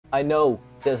I know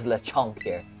there's Lechonk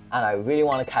here, and I really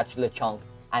want to catch Lechonk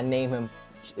and name him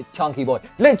Chonky Boy.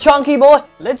 Lechonky Boy!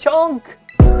 Lechonk!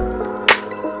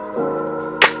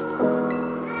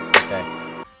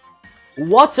 Okay.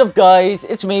 What's up, guys?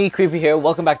 It's me, Creepy here.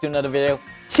 Welcome back to another video.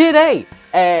 Today,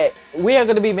 we're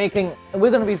going to be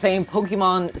playing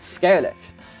Pokemon Scarlet.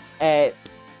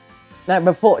 Now,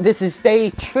 before this is day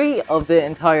 3 of the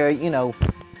entire, you know,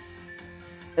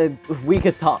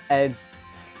 weekathon,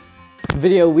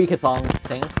 video weekathon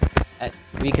thing.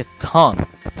 Weekathon.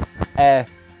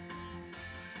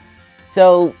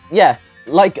 So yeah,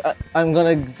 like I'm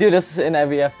gonna do this in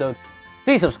every episode.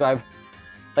 Please subscribe.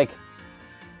 Like,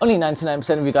 only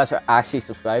 99% of you guys are actually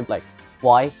subscribed. Like,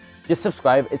 why? Just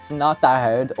subscribe. It's not that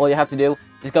hard. All you have to do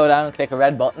is go down and click a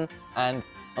red button, and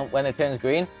when it turns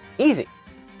green, easy.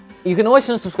 You can always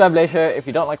unsubscribe later if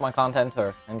you don't like my content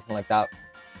or anything like that.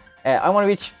 I want to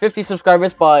reach 50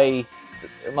 subscribers by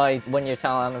my 1-year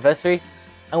channel anniversary,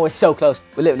 and we're so close.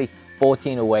 We're literally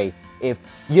 14 away. If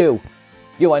you,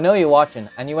 I know you're watching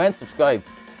and you aren't subscribed.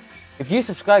 If you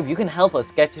subscribe, you can help us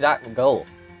get to that goal.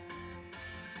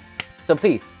 So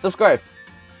please, subscribe.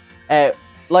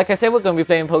 Like I said, we're going to be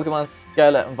playing Pokemon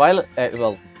Scarlet and Violet.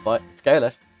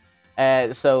 Scarlet.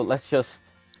 So let's just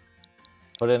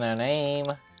put in our name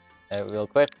real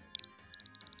quick.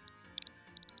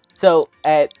 So,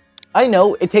 I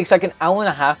know it takes like an hour and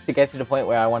a half to get to the point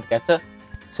where I want to get to.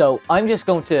 So I'm just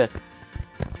going to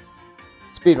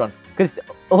speedrun, because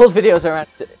all videos are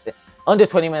under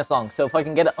 20 minutes long. So if I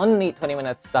can get it underneath 20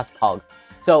 minutes, that's pog.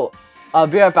 So I'll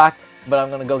be right back, but I'm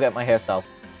going to go get my hairstyle.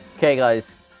 Okay guys,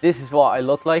 this is what I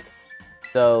look like.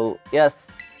 So yes,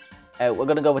 we're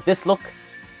going to go with this look.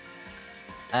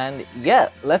 And yeah,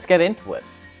 let's get into it.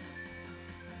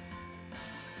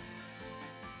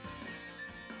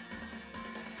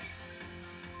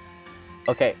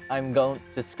 Okay, I'm going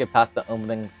to skip past the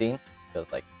opening scene, because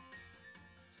like,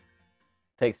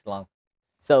 it takes long.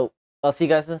 So, I'll see you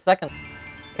guys in a second.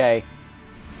 Okay.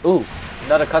 Ooh,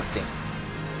 another cutscene.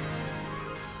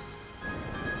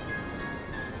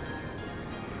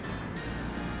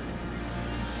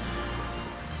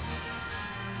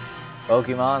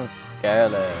 Pokemon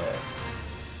Scarlet.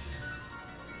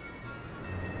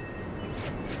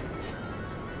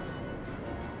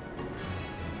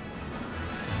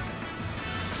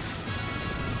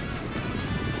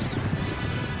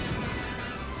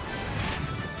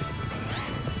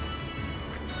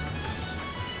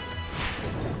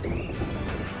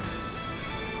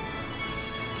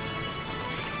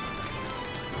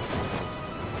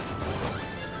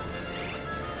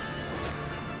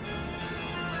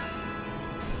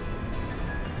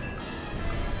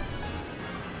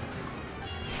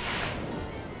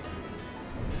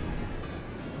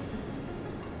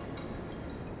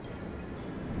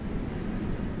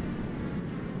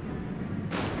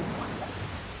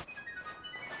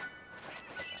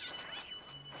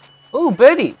 Ooh,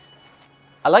 birdies!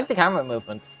 I like the camera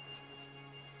movement.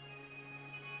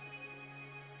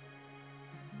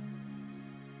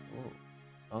 Ooh,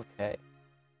 okay.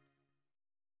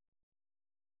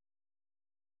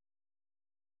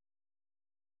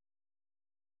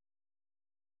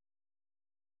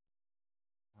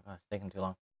 Oh gosh, it's taking too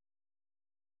long.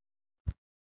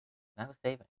 Now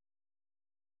saving.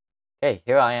 Okay,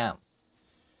 here I am.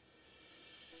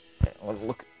 Okay, well,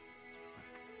 look.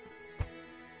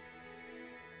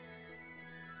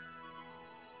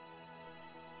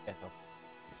 Okay, so.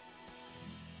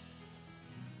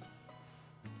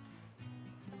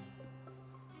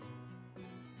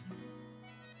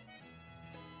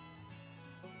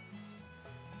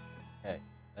 Okay,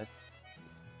 let's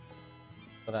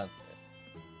go down.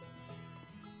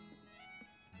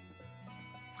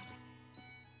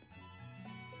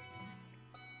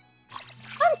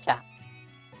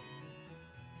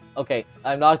 Okay,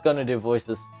 I'm not gonna do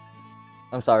voices.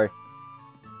 I'm sorry.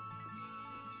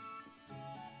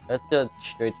 Let's go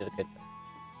straight to the kitchen.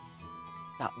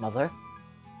 Stop, mother.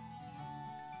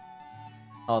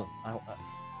 Oh,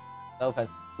 no offense.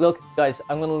 Look, guys,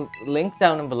 I'm gonna link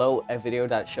down and below a video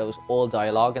that shows all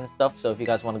dialogue and stuff. So if you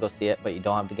guys want to go see it, but you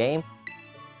don't have the game,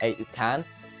 you can.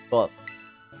 But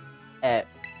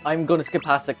I'm gonna skip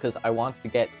past it because I want to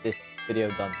get this video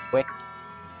done quick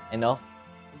enough.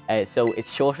 So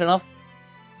it's short enough,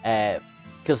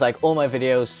 because like all my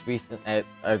videos recent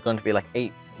are going to be like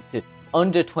 8 to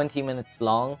under 20 minutes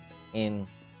long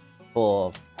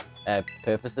for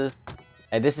purposes.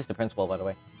 This is the principal, by the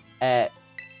way.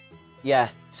 Yeah,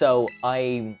 so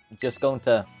I'm just going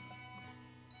to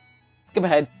skip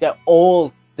ahead, get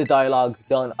all the dialogue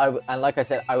done. And like I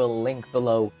said, I will link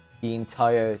below the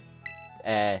entire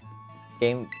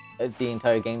game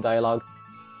dialogue.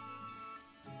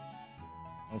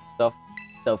 and stuff.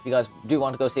 So if you guys do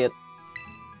want to go see it,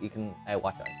 you can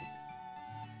watch it.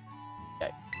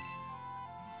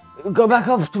 Okay. Go back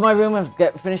up to my room and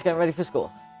finish getting ready for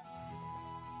school.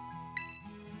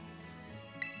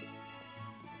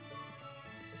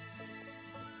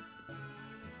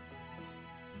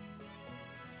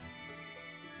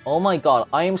 Oh my god,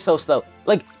 I am so slow.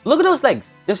 Like, look at those legs.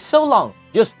 They're so long.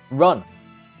 Just run.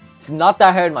 It's not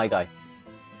that hard, my guy.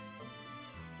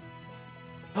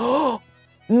 Oh,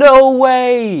 no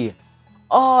way.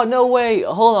 Oh, no way.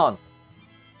 Hold on.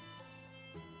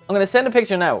 I'm going to send a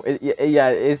picture now. Yeah,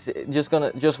 it's just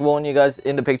going to just warn you guys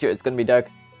in the picture. It's going to be dark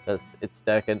because it's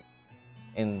dark at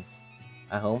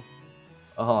home.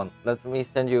 Oh, hold on. Let me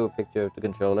send you a picture of the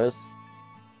controllers.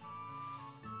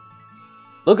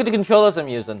 Look at the controllers I'm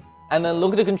using. And then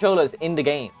look at the controllers in the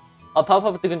game. I'll pop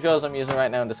up the controllers I'm using right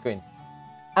now on the screen.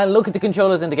 And look at the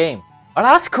controllers in the game. Oh,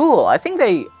 that's cool. I think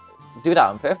they do that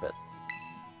on purpose.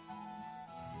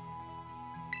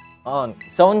 Oh,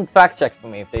 someone fact check for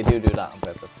me if they do that on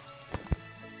purpose.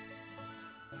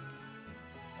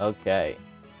 Okay.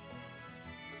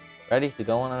 Ready to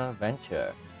go on an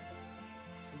adventure.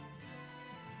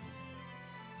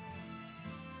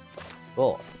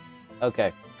 Cool.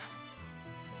 Okay.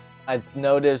 I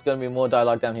know there's going to be more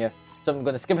dialogue down here, so I'm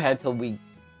going to skip ahead till we,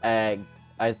 I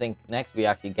think next we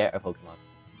actually get our Pokemon.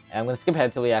 I'm going to skip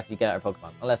ahead till we actually get our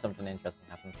Pokemon, unless something interesting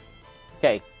happens.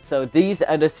 Okay, so these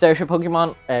are the starter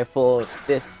Pokemon for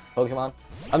this Pokemon.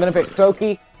 I'm going to pick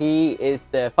Croaky. He is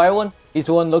the fire one. He's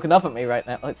the one looking up at me right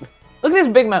now. Look at this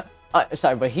big man.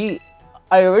 Sorry, but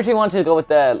I originally wanted to go with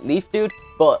the Leaf dude,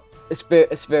 but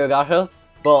Spirigato,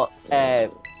 but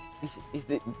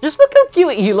just look how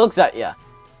cute he looks at you.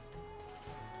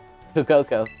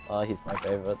 Coco. Oh, he's my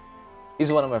favorite.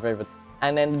 He's one of my favorites.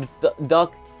 And then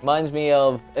Duck reminds me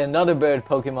of another bird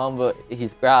Pokemon, but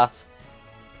he's grass.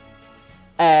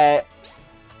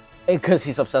 Because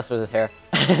he's obsessed with his hair.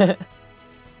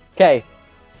 Okay,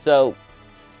 so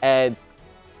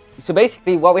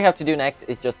basically what we have to do next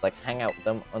is just like hang out with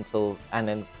them and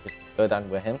then just go down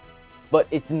with him. But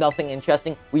it's nothing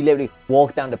interesting. We literally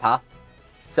walk down the path.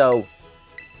 So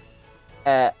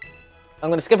I'm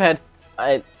gonna skip ahead.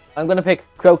 I'm gonna pick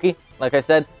Croaky, like I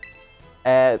said.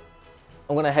 I'm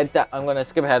gonna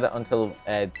skip ahead until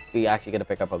we actually get to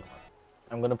pick our Pokemon.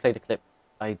 I'm gonna play the clip.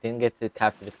 I didn't get to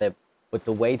capture the clip, but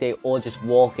the way they all just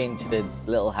walk into the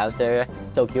little house area,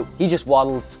 so cute. He just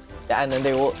waddles, and then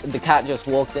the cat just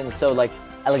walked in so like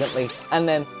elegantly, and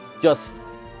then just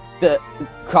the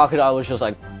crocodile was just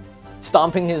like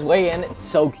stomping his way in. It's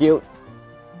so cute.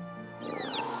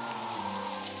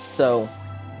 So,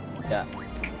 yeah.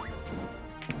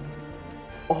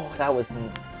 Oh, that was...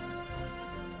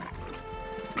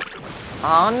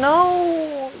 Oh,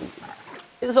 no!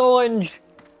 It's orange!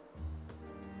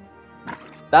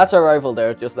 That's our rival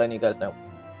there, just letting you guys know.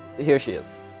 Here she is.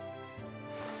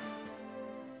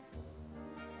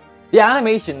 The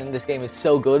animation in this game is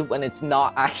so good when you're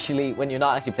not actually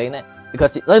playing it.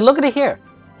 Because, like, look at it here.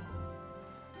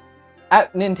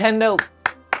 Nintendo,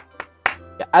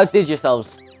 outdid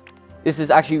yourselves. This is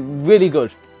actually really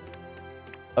good.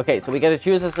 Okay, so we get to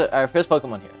choose our first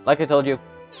Pokemon here. Like I told you,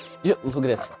 look at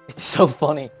this. It's so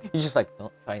funny. He's just like,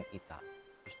 don't try and eat that.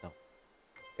 Just don't.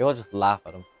 You'll just laugh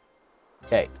at him.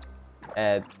 Okay,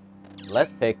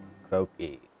 let's pick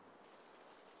Croaky.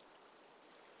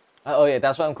 Oh yeah,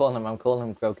 that's what I'm calling him. I'm calling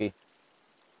him Croaky.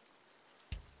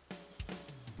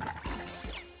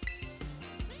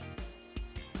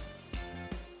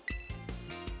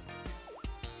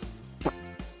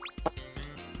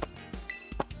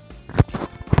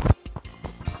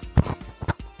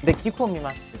 They keep calling me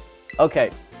Master. Okay.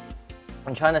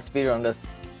 I'm trying to speedrun this.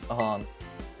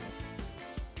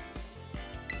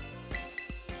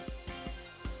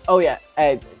 Oh yeah,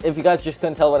 if you guys just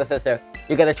couldn't tell what it says there,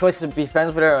 you get a choice to be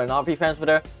friends with her or not be friends with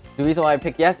her. The reason why I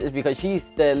picked yes is because she's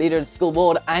the leader of the school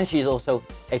board and she's also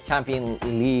a champion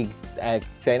league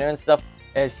trainer and stuff,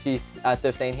 as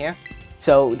they're saying here.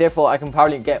 So therefore I can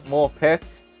probably get more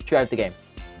perks throughout the game.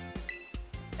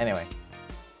 Anyway.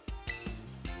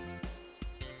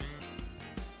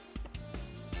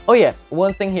 Oh yeah,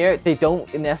 one thing here, they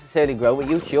don't necessarily grow with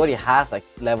you. She already has like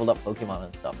leveled up Pokemon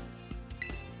and stuff.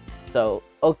 So,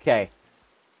 okay.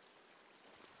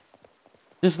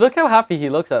 Just look how happy he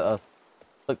looks at us.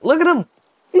 Look at him!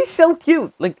 He's so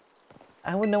cute! Like,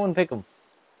 how would no one pick him?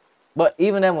 But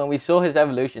even then, when we saw his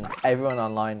evolution, everyone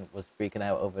online was freaking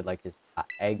out over like his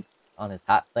egg on his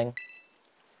hat thing.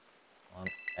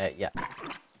 Yeah.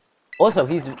 Also,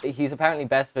 he's apparently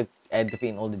best for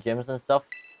defeating all the gyms and stuff.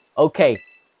 Okay.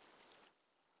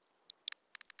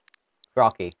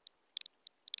 Rocky.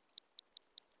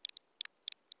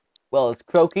 Well, it's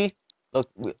Croaky. Look,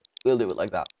 we'll do it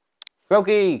like that.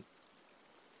 Croaky!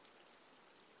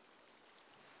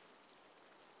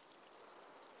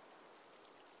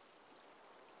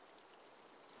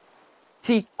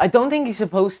 See, I don't think he's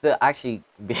supposed to actually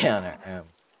be on her arm.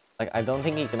 Like, I don't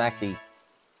think he can actually...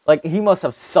 Like, he must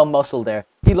have some muscle there.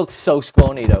 He looks so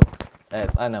scrawny, though.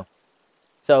 I know.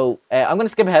 So, I'm going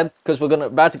to skip ahead, because we're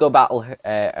about to go battle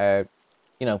her,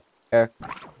 you know, her.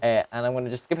 And I'm going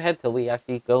to just skip ahead till we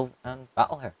actually go and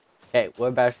battle her. Okay, we're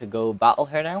about to go battle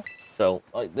her now. So,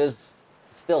 there's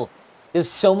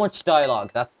so much dialogue.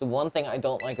 That's the one thing I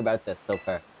don't like about this so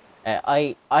far.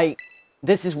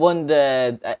 This is one of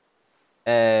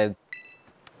the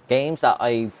games that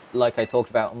I talked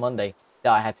about on Monday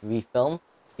that I had to refilm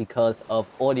because of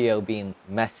audio being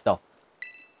messed up.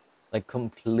 Like,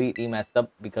 completely messed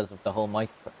up because of the whole mic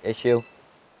issue.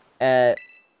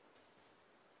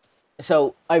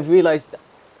 So, I've realized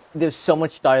there's so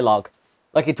much dialogue.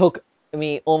 Like, it took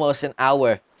me almost an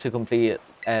hour to complete it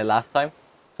last time.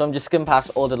 So, I'm just skimming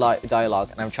past all the dialogue,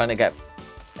 and I'm trying to get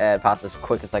past as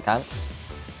quick as I can.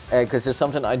 Because there's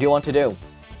something I do want to do.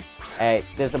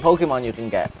 There's a Pokemon you can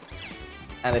get.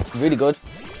 And it's really good,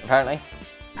 apparently.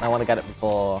 I want to get it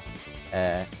before...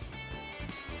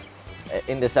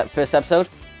 in this first episode.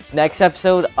 Next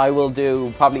episode, I will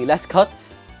do probably less cuts.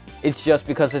 It's just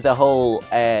because of the whole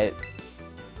 5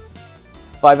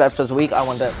 episodes a week. I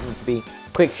want them to be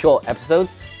quick, short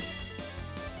episodes.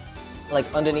 Like,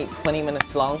 underneath 20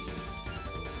 minutes long.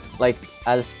 Like,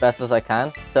 as best as I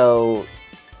can. So,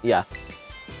 yeah.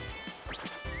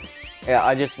 Yeah,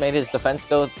 I just made his defense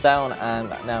go down, and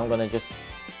now I'm gonna just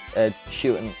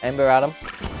shoot an ember at him.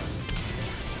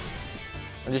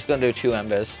 I'm just gonna do 2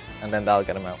 embers, and then that'll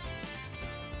get him out.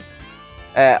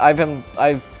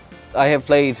 I have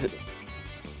played...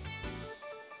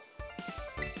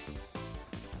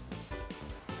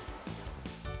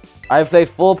 I've played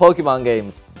 4 Pokemon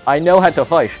games. I know how to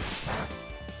fight.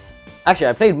 Actually,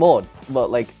 I played more, but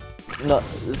like, not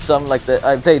some like the.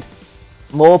 I played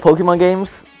more Pokemon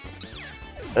games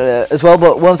as well,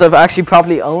 but ones I've actually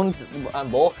properly owned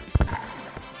and bought.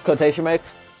 Quotation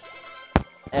marks.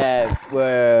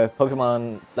 Were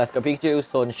Pokemon Let's Go Pikachu,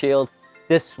 Sword and Shield,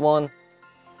 this one,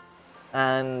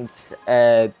 and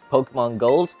Pokemon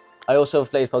Gold. I also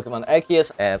played Pokemon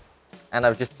Arceus, and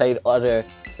I've just played other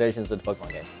versions of the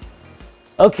Pokemon game.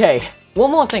 Okay, one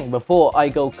more thing before I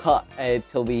go cut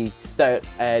till we start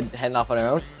heading off on our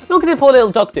own. Look at the poor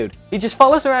little duck dude. He just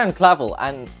follows around Clavel,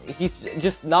 and he's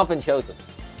just not been chosen.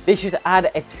 They should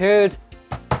add a third,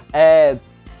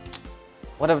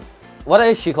 what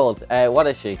is she called? What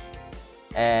is she?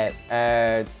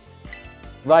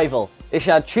 Rival. They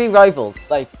should have 3 rivals,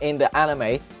 like in the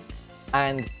anime,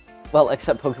 and well,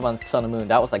 except Pokemon Sun and Moon,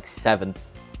 that was like 7.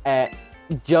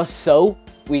 Just so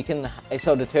we can,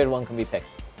 so the third one can be picked.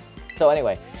 So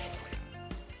anyway,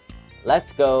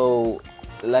 let's go.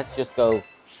 Let's just go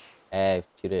to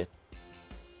the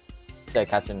start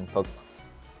catching Pokemon.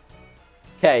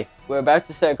 Okay, we're about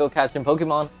to start catching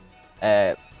Pokemon.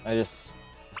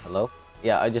 Hello?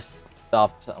 Yeah, I just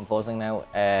stopped. I'm pausing now.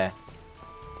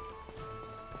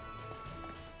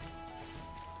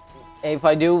 If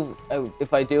I do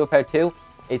a part 2,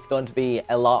 it's going to be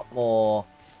a lot more.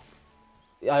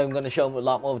 I'm going to show them a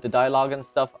lot more of the dialogue and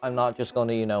stuff. I'm not just going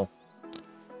to, you know,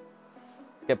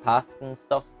 skip past and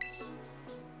stuff.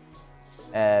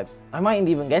 I mightn't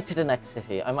even get to the next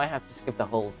city. I might have to skip the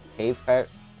whole cave part.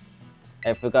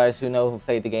 For guys who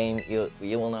played the game, you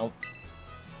will know.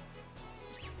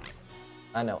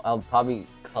 I know, I'll probably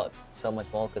cut so much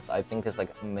more because I think there's like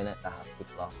a minute that has to be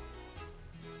cut off.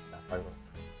 That's part of it.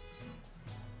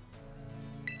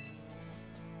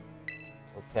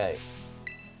 Okay.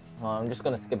 Well, I'm just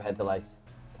gonna skip ahead till I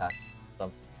catch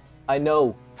some. I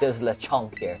know there's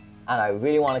Lechonk here, and I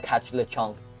really want to catch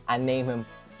Lechonk and name him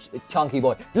Chonky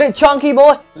Boy. Lechonky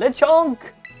Boy! Lechonk!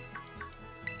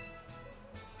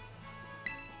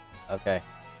 Okay.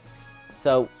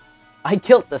 So, I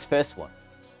killed this first one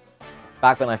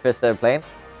back when I first started playing.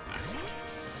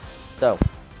 So,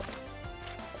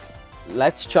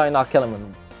 let's try not kill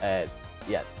him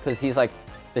yet, because he's like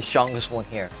the strongest one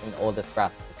here in all this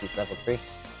grass. He's level 3.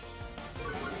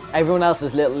 Everyone else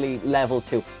is literally level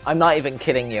 2. I'm not even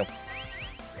kidding you.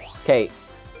 Okay,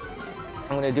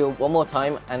 I'm gonna do it one more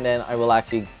time, and then I will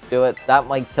actually do it. That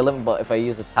might kill him, but if I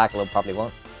use a tackle, it probably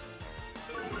won't.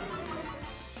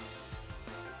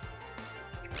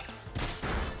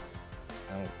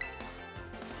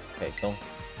 Okay,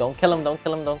 don't kill him, don't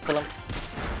kill him, don't kill him.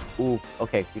 Ooh,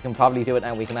 okay, we can probably do it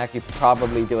now. We can actually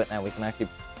probably do it now. We can actually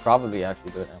probably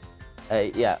do it now.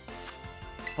 Yeah.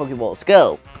 Pokeballs,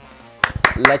 go!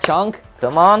 Lechonk,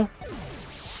 come on.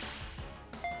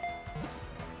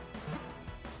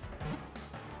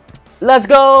 Let's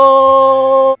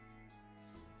go!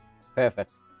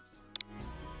 Perfect.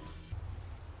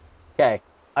 Okay,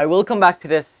 I will come back to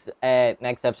this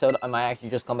next episode. I might actually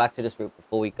just come back to this route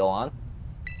before we go on.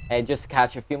 Just to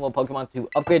catch a few more Pokemon to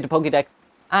upgrade the Pokédex,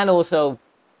 and also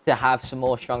to have some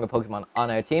more stronger Pokemon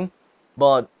on our team.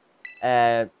 But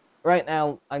right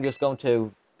now, I'm just going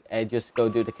to just go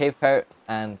do the cave part,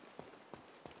 and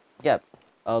yeah,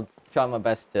 I'll try my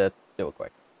best to do it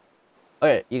quick.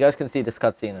 Okay, you guys can see this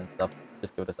cutscene and stuff.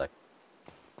 Just give it a sec.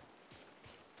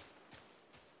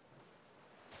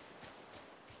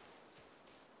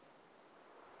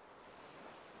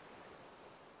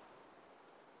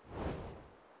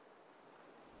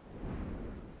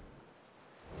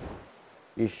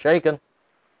 He's shaking.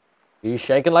 He's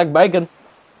shaking like bacon.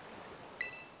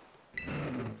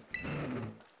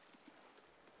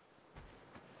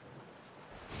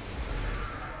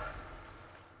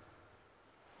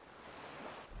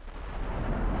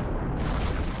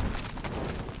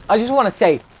 I just want to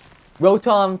say,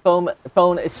 Rotom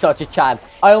phone is such a Chad.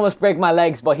 I almost break my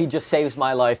legs, but he just saves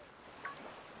my life.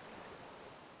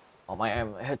 Oh, my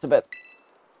arm hurts a bit.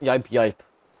 Yipe,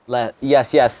 yipe.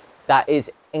 Yes, yes, that is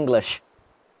English.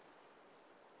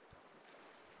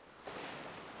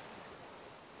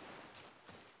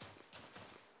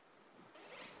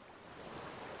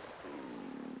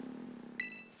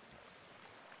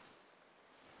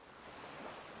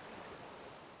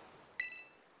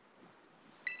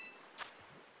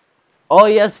 Oh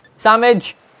yes,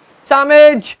 Samage!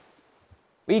 Samage!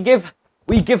 We give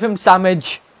him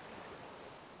Samage.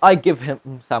 I give him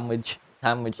Samage.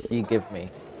 Samage he give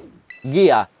me.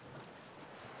 Gia.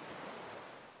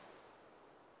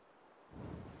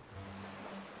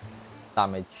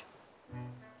 Samage.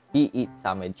 He eat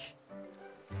Samage.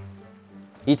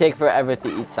 He take forever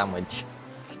to eat sandwich.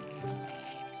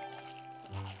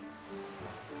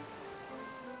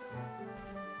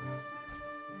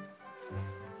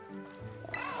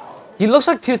 He looks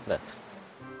like Toothless.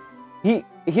 He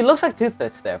looks like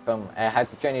Toothless there from How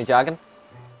to Train Your Dragon.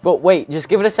 But wait, just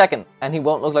give it a second, and he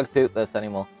won't look like Toothless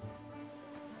anymore.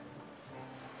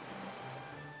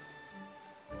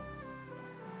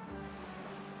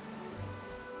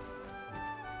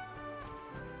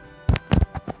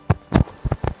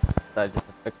 So I just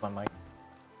fix my mic.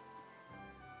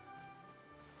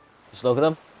 Just look at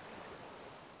him.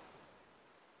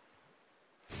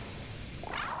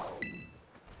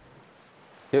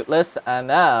 Toothless, and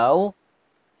now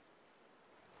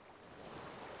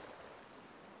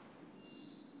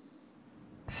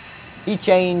he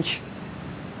change.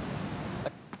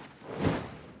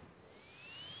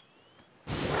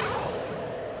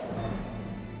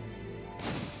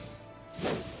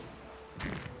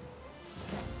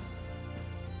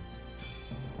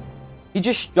 He's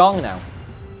just strong now.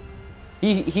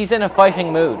 He's in a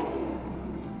fighting mood.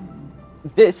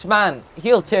 This man,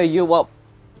 he'll tear you up.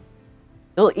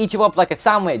 He'll eat you up like a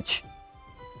sandwich.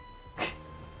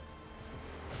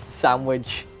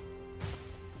 Sandwich.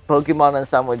 Pokemon and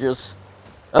sandwiches.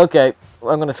 Okay,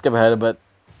 I'm gonna skip ahead a bit.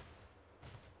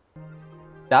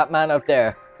 That man up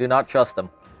there, do not trust him.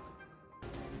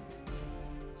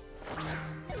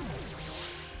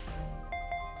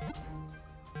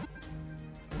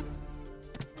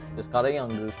 Just got a young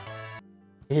goose.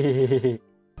 Can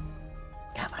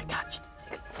I catch the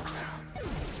nigga?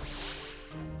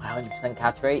 My 100%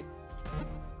 catch rate.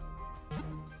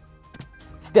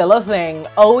 Still a thing.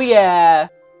 Oh yeah.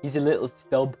 He's a little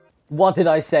stub. What did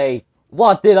I say?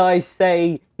 What did I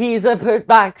say? He's a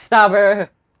backstabber.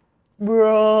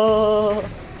 Bro.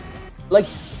 Like,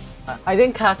 I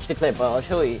didn't catch the clip, but I'll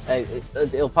show you.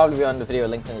 It'll probably be on the video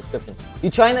linked in the description. You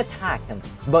try and attack him,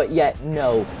 but yet,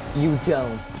 no, you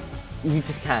don't. You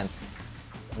just can't.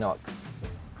 No.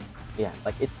 Yeah,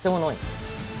 like, it's so annoying.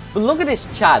 But look at this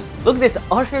Chad. Look at this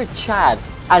utter Chad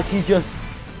as he just...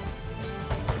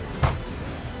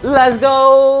 Let's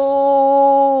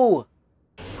go!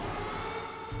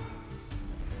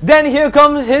 Then here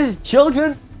comes his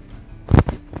children.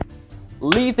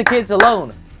 Leave the kids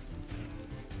alone.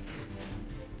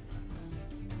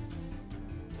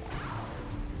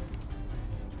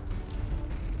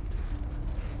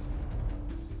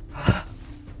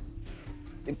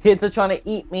 The kids are trying to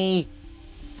eat me.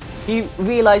 He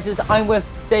realizes I'm worth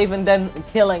saving than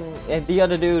killing the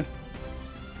other dude.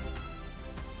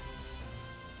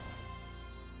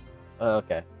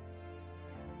 Okay.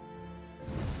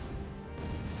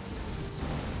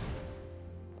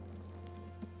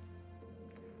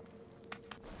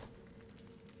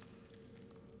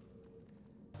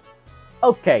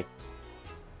 Okay.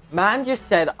 Man just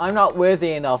said I'm not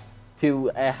worthy enough to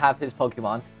have his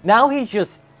Pokemon. Now he's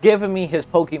just giving me his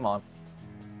Pokemon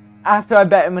after I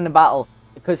bet him in a battle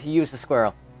because he used a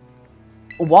squirrel.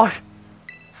 What?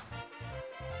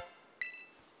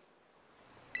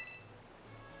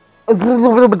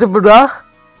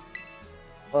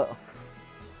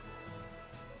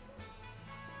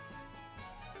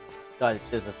 Guys,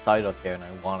 there's a side up here and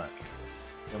I want it.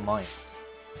 You're mine.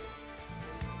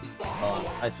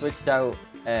 I switched out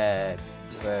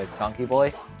for Chunky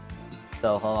Boy.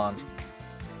 So hold on.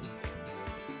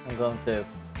 I'm going to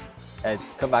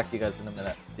come back to you guys in a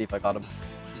minute. See if I got him.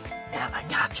 Yeah, I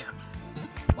got you.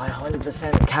 My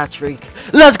 100% catch freak.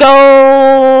 Let's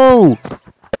go!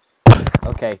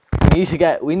 Okay,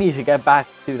 we need to get back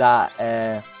to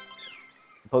that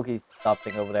Pokestop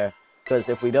thing over there. Because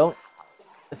if we don't,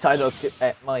 side up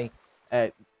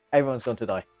everyone's going to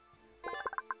die.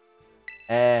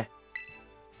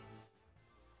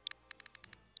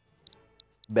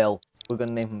 Bill. We're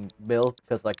gonna name him Bill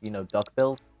because, like, you know, duck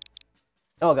bills.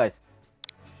 Oh, guys.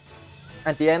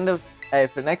 At the end of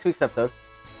for next week's episode,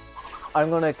 I'm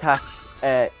gonna catch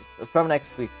from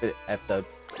next week's episode.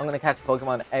 I'm gonna catch a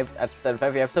Pokemon at the start of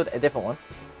every episode, a different one,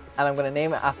 and I'm gonna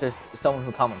name it after someone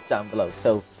who comments down below.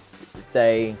 So,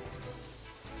 say,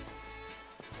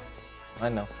 I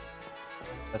don't know.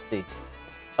 Let's see.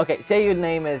 Okay, say your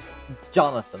name is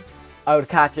Jonathan. I would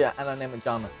catch it and I'll name it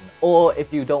Jonathan. Or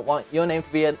if you don't want your name to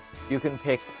be it, you can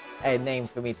pick a name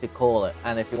for me to call it.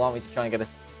 And if you want me to try and get a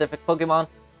specific Pokemon,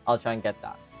 I'll try and get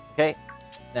that. Okay?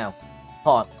 Now,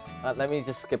 hold on. Let me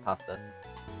just skip past this.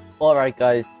 Alright,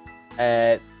 guys.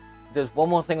 There's one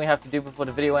more thing we have to do before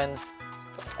the video ends.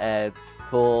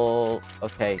 Call...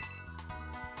 Okay.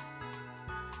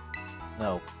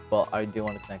 No, but I do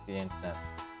want to connect to the internet.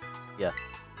 Yes.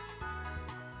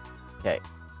 Okay.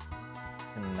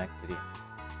 Connect to the internet.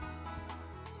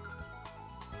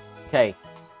 Okay.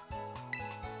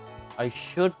 I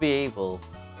should be able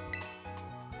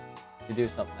to do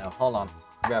something now. Hold on.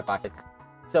 I'll be right back.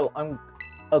 So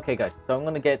okay, guys. So I'm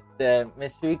gonna get the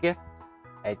mystery gift.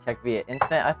 Check via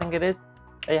internet, I think it is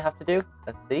that you have to do.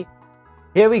 Let's see.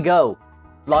 Here we go.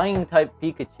 Flying type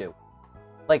Pikachu.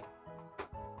 Like,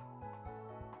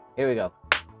 here we go.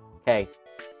 Okay.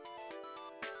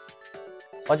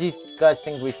 What do you guys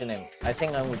think we should name him? I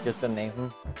think I'm just gonna name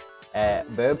him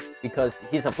Burb because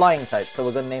he's a flying type, so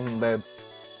we're gonna name him Burb.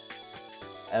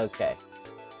 Okay.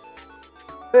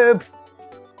 Burb.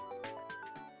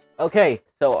 Okay,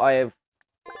 so I have.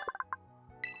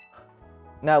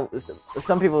 Now,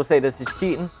 some people say this is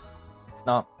cheating. It's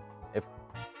not. If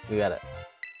we get it.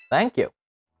 Thank you.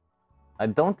 I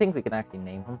don't think we can actually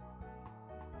name him,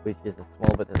 which is a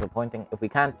small bit disappointing. If we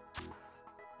can't,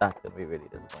 that's gonna be really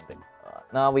disappointing.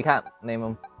 No, we can't name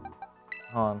him.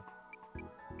 Hold on.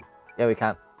 Yeah, we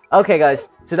can't. Okay, guys.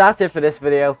 So that's it for this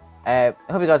video. I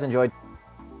hope you guys enjoyed.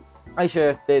 I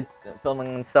sure did,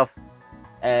 filming and stuff.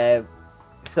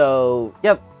 So,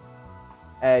 yep.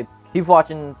 Keep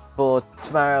watching for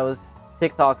tomorrow's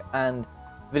TikTok and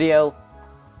video.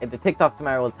 The TikTok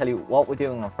tomorrow will tell you what we're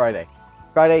doing on Friday.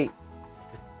 Friday,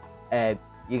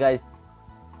 you guys,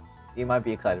 you might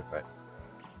be excited for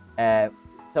it.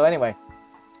 So anyway,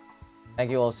 thank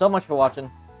you all so much for watching,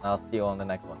 and I'll see you on the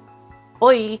next one.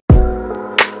 Bye!